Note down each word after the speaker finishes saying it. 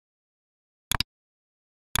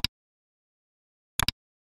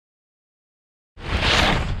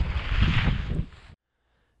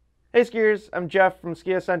Hey skiers, I'm Jeff from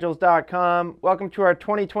Skiessentials.com. Welcome to our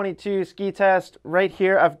 2022 ski test. Right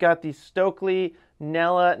here I've got the Stockli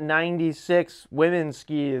Nela 96 women's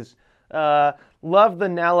skis. Love the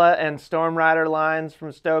Nela and Storm Rider lines from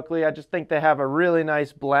Stockli. I just think they have a really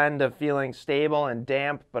nice blend of feeling stable and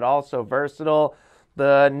damp, but also versatile.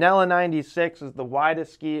 The Nela 96 is the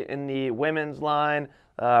widest ski in the women's line.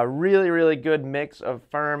 Really good mix of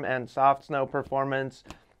firm and soft snow performance,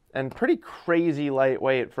 and pretty crazy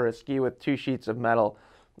lightweight for a ski with 2 sheets of metal.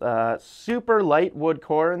 Super light wood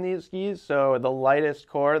core in these skis, so the lightest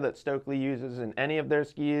core that Stockli uses in any of their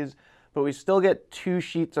skis, but we still get 2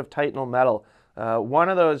 sheets of Titanal metal. One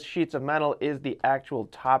of those sheets of metal is the actual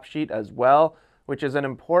top sheet as well, which is an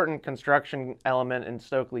important construction element in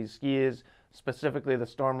Stockli's skis, specifically the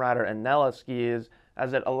Storm Rider and Nela skis,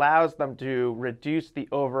 as it allows them to reduce the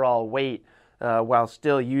overall weight while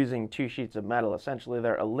still using 2 sheets of metal. Essentially,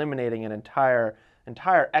 they're eliminating an entire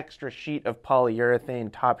extra sheet of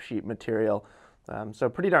polyurethane top sheet material. So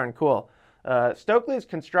pretty darn cool. Stockli's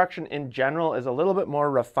construction in general is a little bit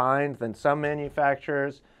more refined than some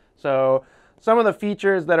manufacturers. So some of the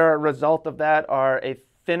features that are a result of that are a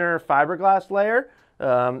thinner fiberglass layer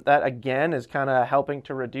that again is kind of helping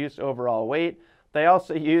to reduce overall weight. They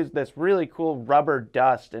also use this really cool rubber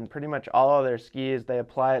dust in pretty much all of their skis. They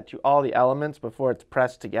apply it to all the elements before it's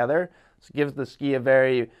pressed together. So it gives the ski a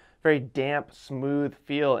very damp, smooth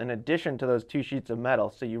feel in addition to those 2 sheets of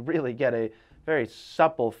metal. So you really get a very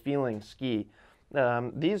supple feeling ski.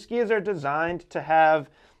 These skis are designed to have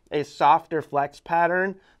a softer flex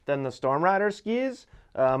pattern than the Storm Rider skis.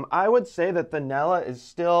 I would say that the Nela is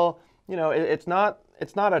still, it's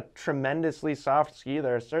not a tremendously soft ski.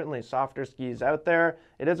 There are certainly softer skis out there.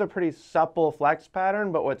 It is a pretty supple flex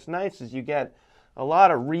pattern, but what's nice is you get a lot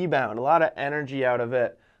of rebound, a lot of energy out of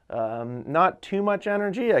it. Not too much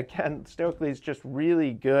energy. Again, Stockli's just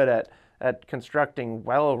really good at constructing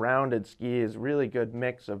well-rounded skis, really good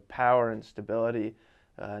mix of power and stability.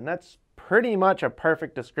 And that's pretty much a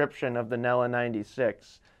perfect description of the Nela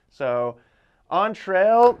 96. So on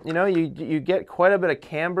trail, you get quite a bit of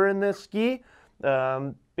camber in this ski.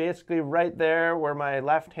 Basically right there where my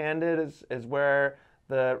left-handed is where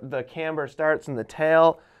the camber starts in the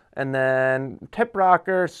tail, and then tip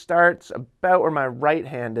rocker starts about where my right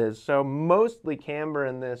hand is. So mostly camber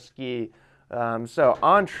in this ski. So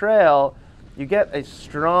on trail, you get a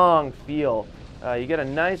strong feel. You get a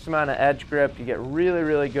nice amount of edge grip. You get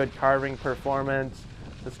really good carving performance.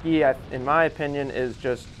 The ski, in my opinion, is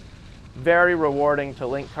just very rewarding to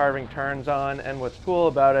link carving turns on, and what's cool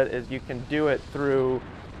about it is you can do it through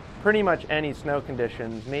pretty much any snow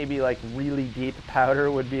conditions. Maybe like really deep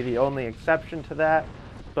powder would be the only exception to that,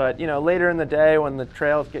 but later in the day when the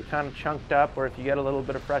trails get kind of chunked up, or if you get a little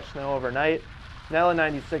bit of fresh snow overnight, Nela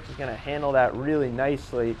 96 is going to handle that really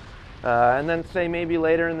nicely. And then say maybe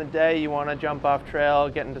later in the day you want to jump off trail,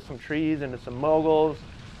 get into some trees, into some moguls.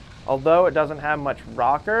 Although it doesn't have much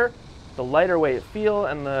rocker, the lighter weight feel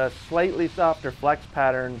and the slightly softer flex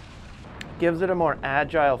pattern gives it a more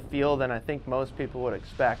agile feel than I think most people would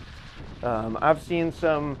expect. I've seen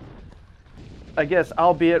some, I guess,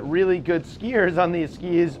 albeit really good skiers on these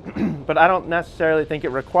skis, but I don't necessarily think it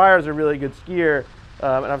requires a really good skier.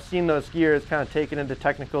 And I've seen those skiers kind of take it into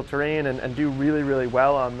technical terrain and do really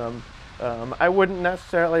well on them. I wouldn't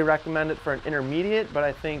necessarily recommend it for an intermediate, but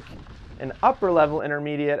I think an upper level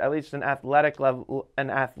intermediate, at least an athletic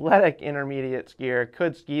intermediate skier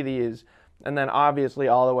could ski these, and then obviously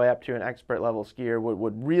all the way up to an expert level skier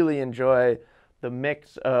would really enjoy the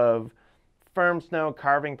mix of firm snow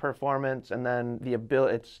carving performance and then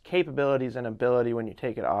its capabilities and ability when you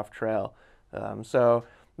take it off trail. So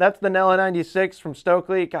that's the Nela 96 from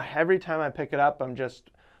Stockli. God, every time I pick it up, I'm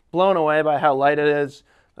just blown away by how light it is.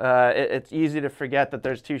 It's easy to forget that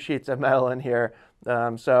there's 2 sheets of metal in here.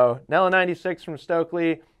 So Nela 96 from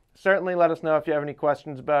Stockli. Certainly let us know if you have any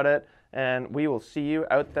questions about it, and we will see you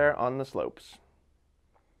out there on the slopes.